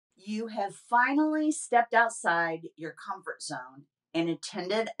You have finally stepped outside your comfort zone and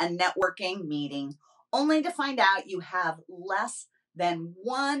attended a networking meeting only to find out you have less than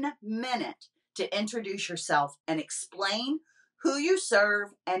 1 minute to introduce yourself and explain who you serve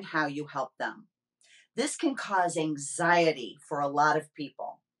and how you help them. This can cause anxiety for a lot of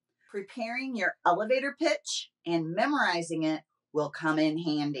people. Preparing your elevator pitch and memorizing it will come in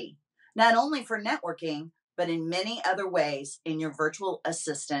handy, not only for networking, but in many other ways in your virtual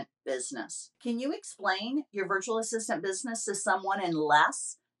assistant business. Can you explain your virtual assistant business to someone in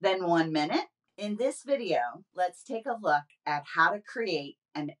less than 1 minute? In this video, let's take a look at how to create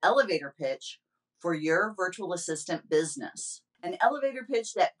an elevator pitch for your virtual assistant business. An elevator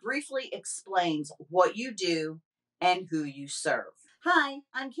pitch that briefly explains what you do and who you serve. Hi,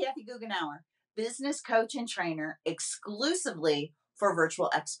 I'm Kathy Goughenour, business coach and trainer exclusively for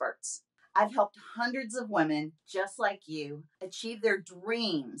virtual experts. I've helped hundreds of women just like you achieve their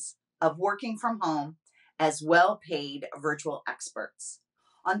dreams of working from home as well-paid virtual experts.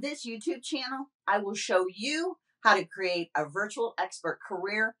 On this YouTube channel, I will show you how to create a virtual expert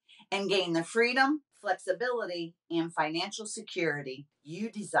career and gain the freedom, flexibility, and financial security you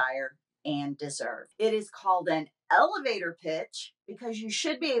desire and deserve. It is called an elevator pitch because you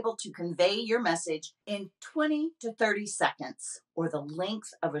should be able to convey your message in 20 to 30 seconds or the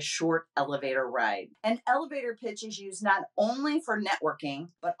length of a short elevator ride. An elevator pitch is used not only for networking,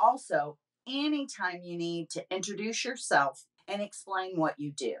 but also anytime you need to introduce yourself and explain what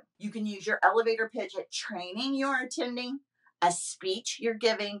you do. You can use your elevator pitch at training you're attending, a speech you're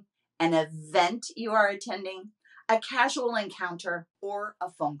giving, an event you are attending, a casual encounter, or a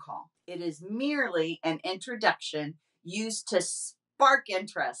phone call. It is merely an introduction used to spark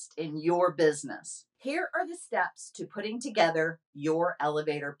interest in your business. Here are the steps to putting together your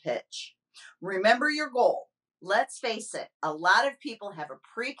elevator pitch. Remember your goal. Let's face it, a lot of people have a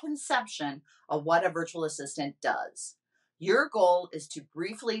preconception of what a virtual assistant does. Your goal is to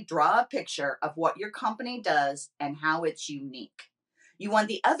briefly draw a picture of what your company does and how it's unique. You want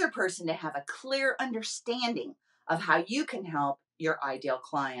the other person to have a clear understanding of how you can help your ideal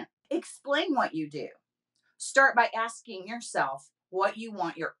client. Explain what you do. Start by asking yourself what you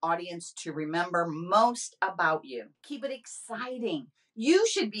want your audience to remember most about you. Keep it exciting. You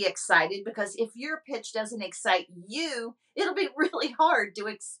should be excited because if your pitch doesn't excite you, it'll be really hard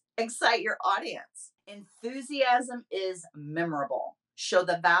to excite your audience. Enthusiasm is memorable. Show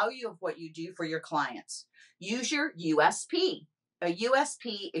the value of what you do for your clients. Use your USP. A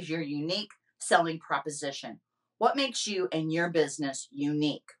USP is your unique selling proposition. What makes you and your business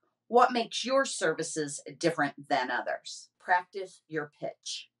unique? What makes your services different than others? Practice your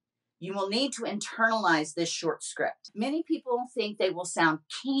pitch. You will need to internalize this short script. Many people think they will sound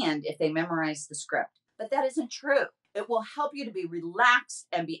canned if they memorize the script, but that isn't true. It will help you to be relaxed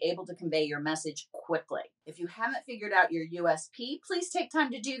and be able to convey your message quickly. If you haven't figured out your USP, please take time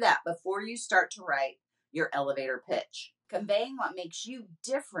to do that before you start to write your elevator pitch. Conveying what makes you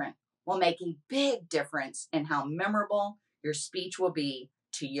different will make a big difference in how memorable your speech will be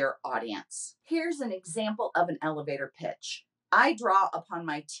to your audience. Here's an example of an elevator pitch. I draw upon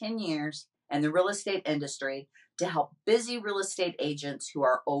my 10 years in the real estate industry to help busy real estate agents who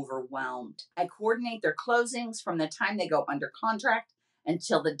are overwhelmed. I coordinate their closings from the time they go under contract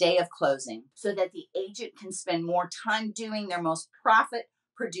until the day of closing so that the agent can spend more time doing their most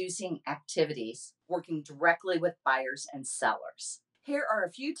profit-producing activities, working directly with buyers and sellers. Here are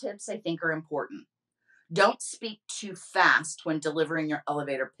a few tips I think are important. Don't speak too fast when delivering your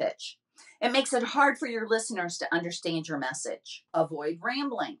elevator pitch. It makes it hard for your listeners to understand your message. Avoid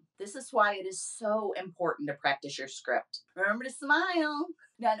rambling. This is why it is so important to practice your script. Remember to smile.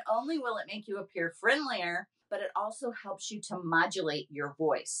 Not only will it make you appear friendlier, but it also helps you to modulate your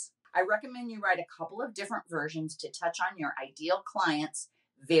voice. I recommend you write a couple of different versions to touch on your ideal client's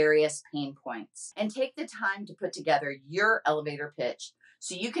various pain points. And take the time to put together your elevator pitch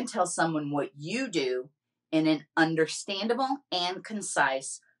so you can tell someone what you do in an understandable and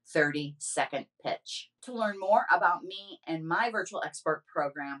concise 30-second pitch. To learn more about me and my virtual expert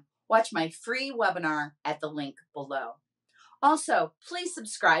program, watch my free webinar at the link below. Also, please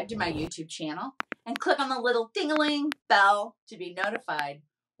subscribe to my YouTube channel and click on the little ding-a-ling bell to be notified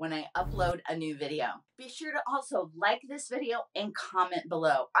when I upload a new video. Be sure to also like this video and comment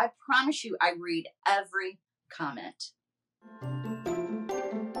below. I promise you I read every comment.